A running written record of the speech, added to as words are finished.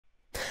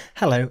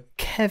Hello,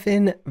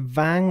 Kevin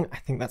Vang, I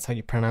think that's how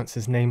you pronounce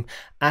his name,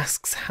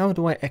 asks how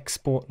do I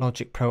export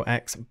Logic Pro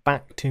X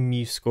back to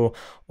MuseScore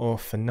or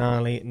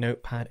Finale,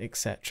 Notepad,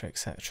 etc,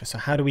 etc. So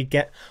how do we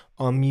get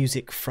our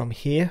music from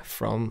here,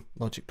 from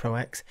Logic Pro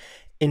X,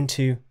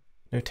 into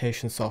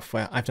notation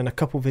software? I've done a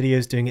couple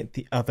videos doing it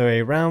the other way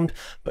around,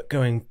 but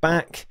going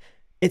back,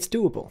 it's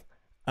doable.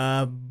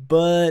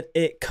 But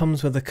it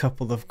comes with a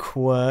couple of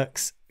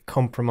quirks,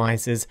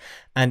 compromises,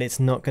 and it's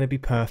not going to be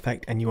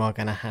perfect, and you are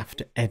going to have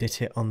to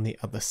edit it on the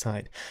other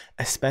side,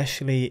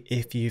 especially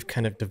if you've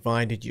kind of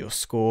divided your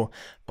score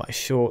by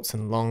shorts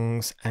and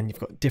longs and you've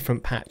got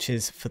different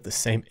patches for the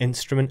same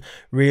instrument.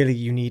 Really,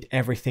 you need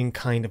everything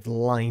kind of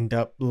lined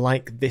up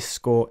like this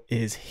score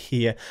is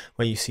here,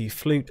 where you see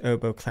flute,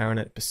 oboe,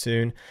 clarinet,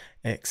 bassoon,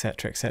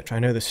 etc, etc. I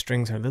know the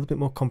strings are a little bit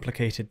more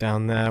complicated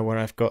down there where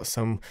I've got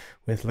some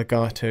with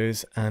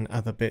legatos and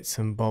other bits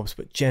and bobs,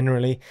 but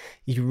generally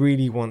you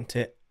really want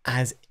it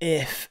as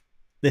if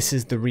this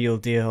is the real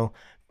deal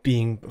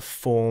being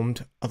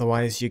performed.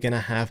 Otherwise you're going to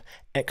have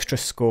extra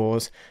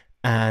scores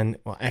and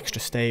extra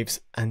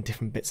staves and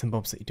different bits and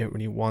bobs that you don't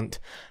really want.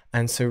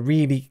 And so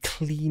really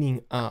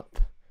cleaning up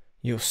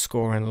your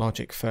score and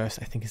Logic first,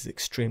 I think, is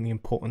extremely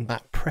important.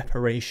 That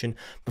preparation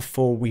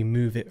before we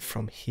move it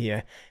from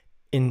here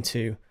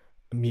into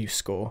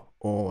MuseScore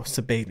or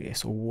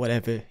Sibelius or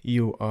whatever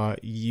you are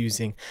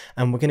using.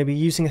 And we're going to be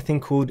using a thing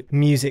called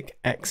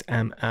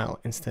MusicXML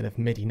instead of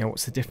MIDI. Now,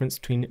 what's the difference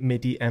between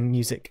MIDI and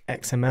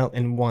MusicXML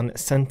in one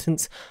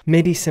sentence?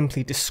 MIDI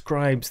simply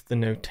describes the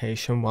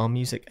notation, while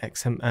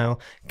MusicXML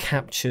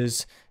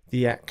captures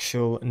the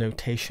actual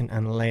notation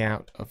and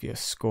layout of your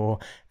score,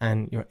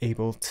 and you're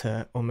able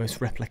to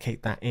almost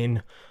replicate that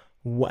in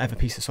whatever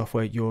piece of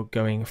software you're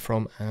going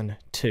from and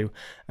to.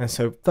 And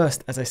so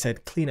first, as I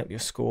said, clean up your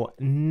score.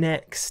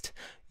 Next,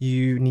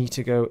 you need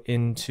to go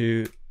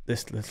into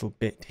this little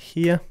bit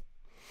here,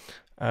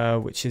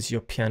 which is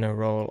your piano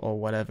roll or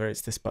whatever.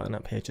 It's this button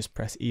up here. Just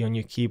press E on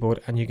your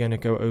keyboard and you're going to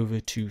go over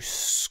to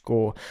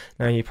score.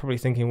 Now you're probably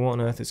thinking, what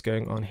on earth is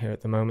going on here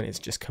at the moment? It's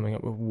just coming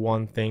up with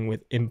one thing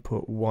with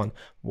input 1.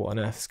 What on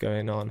earth is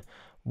going on?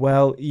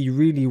 Well, you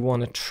really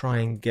want to try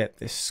and get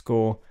this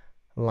score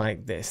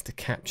like this to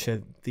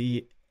capture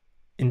the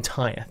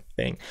entire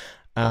thing.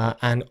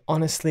 And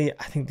honestly,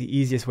 I think the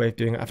easiest way of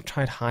doing it, I've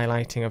tried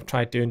highlighting, I've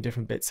tried doing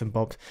different bits and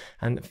bobs,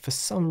 and for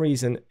some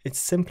reason it's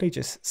simply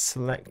just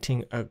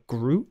selecting a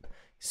group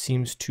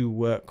seems to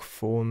work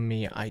for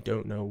me. I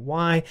don't know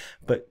why,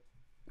 but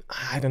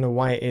I don't know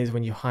why it is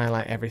when you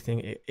highlight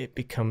everything it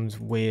becomes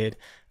weird.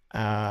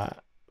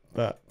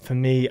 But for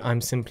me,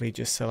 I'm simply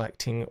just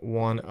selecting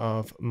one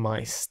of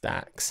my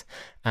stacks,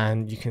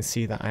 and you can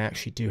see that I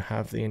actually do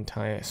have the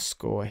entire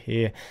score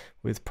here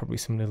with probably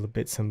some little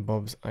bits and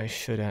bobs I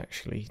should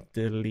actually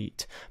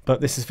delete.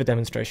 But this is for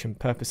demonstration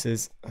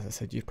purposes. As I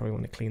said, you probably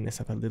want to clean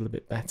this up a little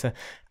bit better.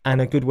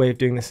 And a good way of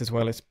doing this as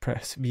well is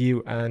press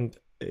view, and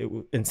it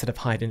will, instead of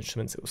hide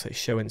instruments, it will say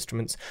show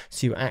instruments.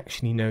 So you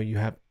actually know you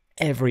have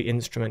every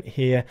instrument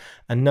here.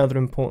 Another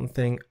important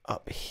thing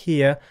up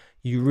here,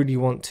 you really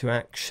want to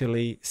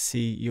actually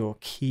see your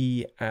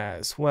key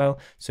as well.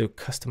 So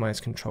customize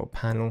control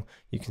panel,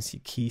 you can see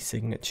key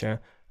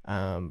signature,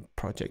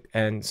 project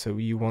end. So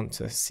you want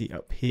to see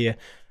up here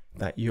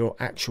that your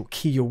actual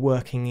key you're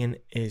working in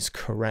is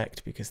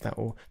correct, because that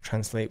will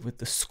translate with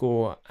the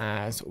score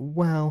as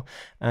well.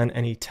 And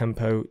any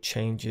tempo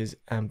changes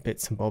and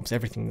bits and bobs,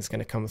 everything is going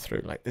to come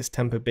through. Like this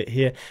tempo bit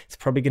here, it's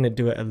probably going to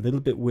do it a little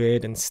bit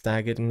weird and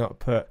staggered and not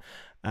put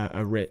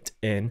a rit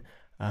in,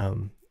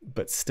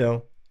 but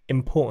still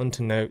important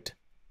to note.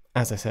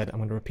 As I said, I'm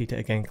going to repeat it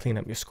again, clean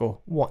up your score.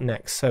 What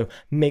next? So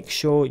make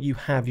sure you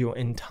have your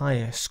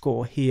entire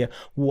score here.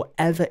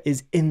 Whatever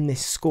is in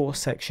this score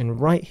section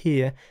right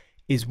here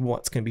is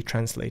what's going to be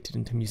translated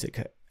into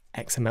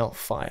MusicXML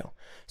file.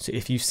 So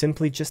if you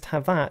simply just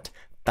have that,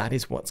 that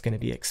is what's going to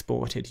be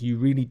exported. You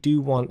really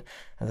do want,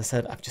 as I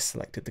said, I've just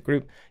selected the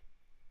group,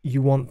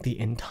 you want the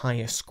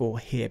entire score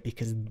here,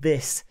 because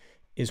this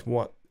is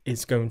what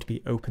is going to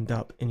be opened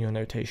up in your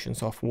notation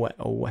software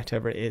or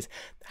whatever it is.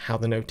 How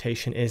the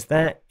notation is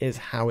there is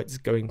how it's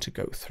going to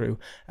go through.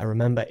 And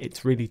remember,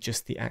 it's really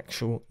just the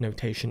actual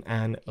notation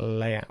and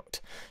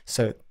layout.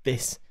 So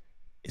this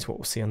is what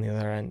we'll see on the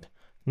other end.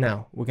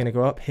 Now we're going to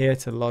go up here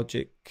to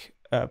Logic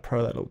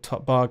Pro, that little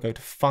top bar, go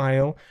to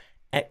File,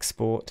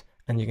 Export,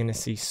 and you're going to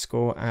see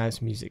Score as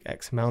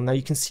MusicXML. Now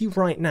you can see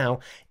right now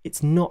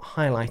it's not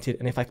highlighted,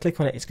 and if I click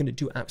on it, it's going to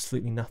do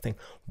absolutely nothing.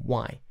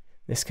 Why?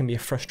 This can be a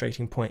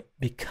frustrating point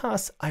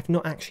because I've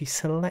not actually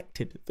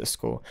selected the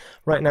score.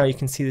 Right now you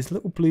can see this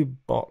little blue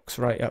box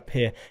right up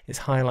here is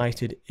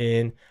highlighted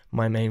in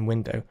my main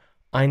window.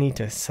 I need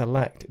to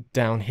select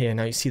down here.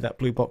 Now you see that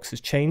blue box has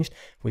changed.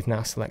 We've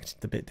now selected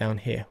the bit down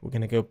here. We're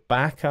going to go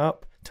back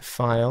up to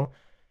File,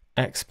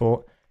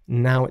 Export.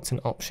 Now it's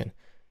an option.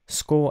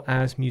 Score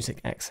as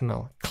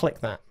MusicXML. Click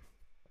that.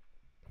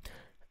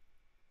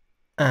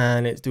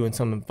 And it's doing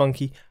something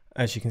funky,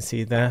 as you can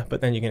see there,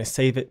 but then you're going to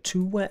save it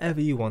to wherever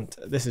you want.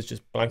 This is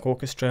just blank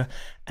orchestra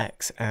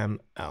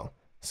XML.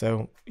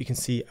 So you can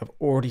see I've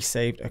already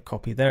saved a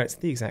copy there. It's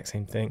the exact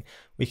same thing.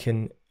 We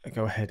can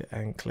go ahead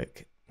and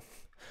click.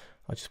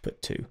 I'll just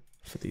put 2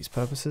 for these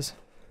purposes.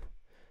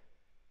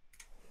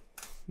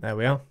 There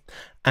we are.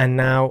 And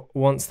now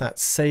once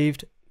that's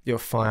saved, your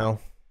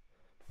file,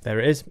 there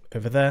it is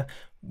over there.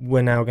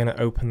 We're now going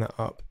to open that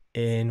up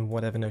in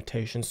whatever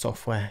notation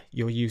software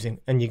you're using,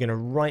 and you're going to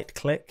right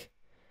click.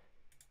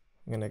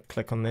 I'm going to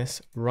click on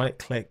this, right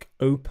click,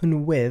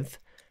 open with,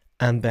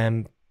 and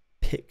then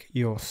pick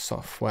your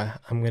software.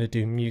 I'm going to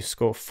do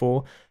MuseScore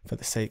 4 for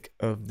the sake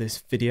of this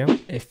video.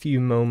 A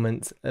few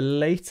moments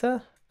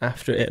later,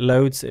 after it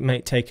loads, it may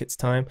take its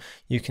time.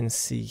 You can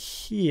see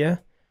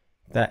here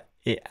that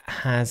it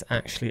has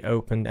actually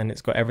opened, and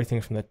it's got everything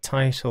from the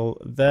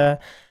title there.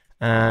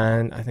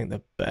 And I think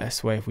the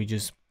best way, if we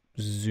just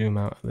zoom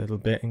out a little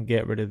bit and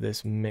get rid of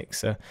this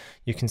mixer,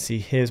 you can see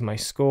here's my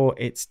score.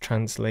 It's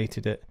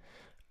translated it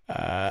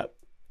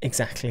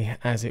exactly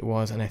as it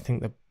was, and I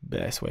think the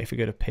best way, if we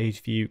go to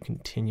page view,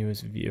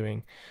 continuous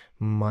viewing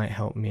might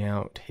help me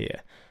out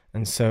here.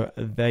 And so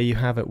there you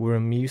have it. We're a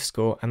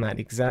MuseScore, and that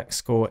exact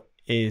score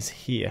is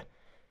here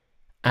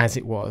as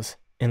it was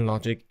in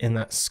Logic in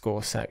that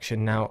score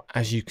section. Now,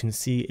 as you can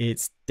see,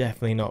 it's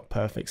definitely not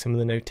perfect. Some of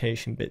the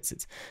notation bits,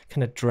 it's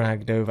kind of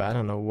dragged over. I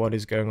don't know what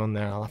is going on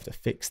there. I'll have to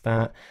fix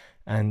that.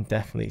 And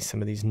definitely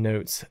some of these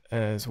notes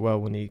as well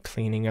will need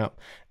cleaning up.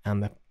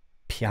 And the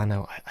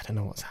piano, I don't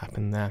know what's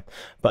happened there.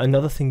 But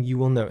another thing you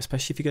will know,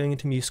 especially if you're going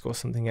into MuseScore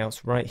something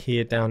else, right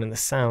here down in the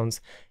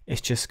sounds, it's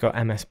just got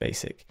MS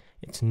Basic.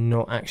 It's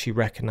not actually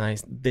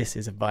recognized this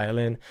is a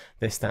violin,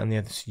 this, that, and the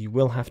other. So you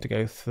will have to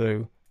go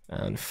through,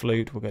 and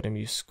flute, we'll go to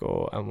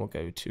MuseScore, and we'll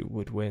go to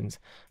woodwinds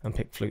and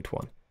pick flute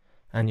 1.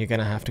 And you're going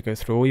to have to go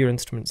through all your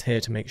instruments here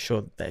to make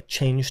sure that they're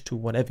changed to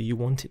whatever you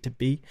want it to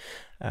be,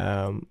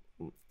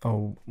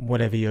 or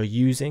whatever you're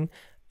using.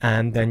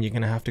 And then you're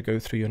going to have to go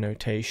through your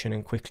notation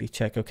and quickly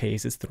check, okay,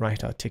 is this the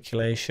right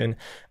articulation?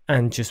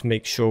 And just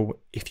make sure,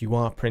 if you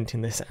are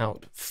printing this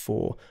out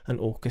for an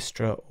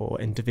orchestra or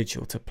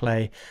individual to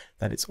play,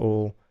 that it's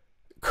all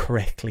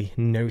correctly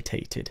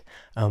notated.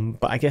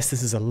 But I guess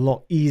this is a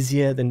lot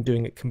easier than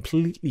doing it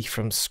completely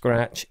from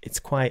scratch.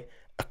 It's quite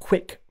a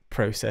quick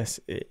process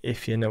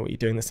if you know what you're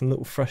doing. There's some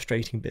little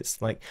frustrating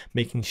bits like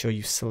making sure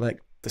you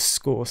select the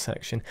score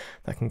section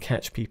that can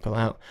catch people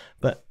out,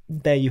 but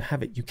there you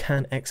have it. You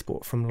can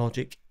export from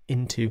Logic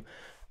into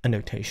a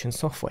notation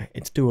software.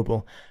 It's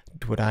doable.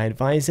 Would I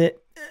advise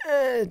it?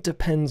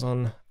 Depends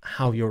on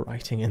how you're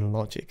writing in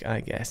Logic, I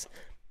guess.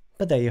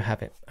 But there you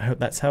have it. I hope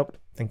that's helped.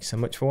 Thank you so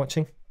much for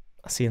watching.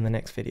 I'll see you in the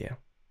next video.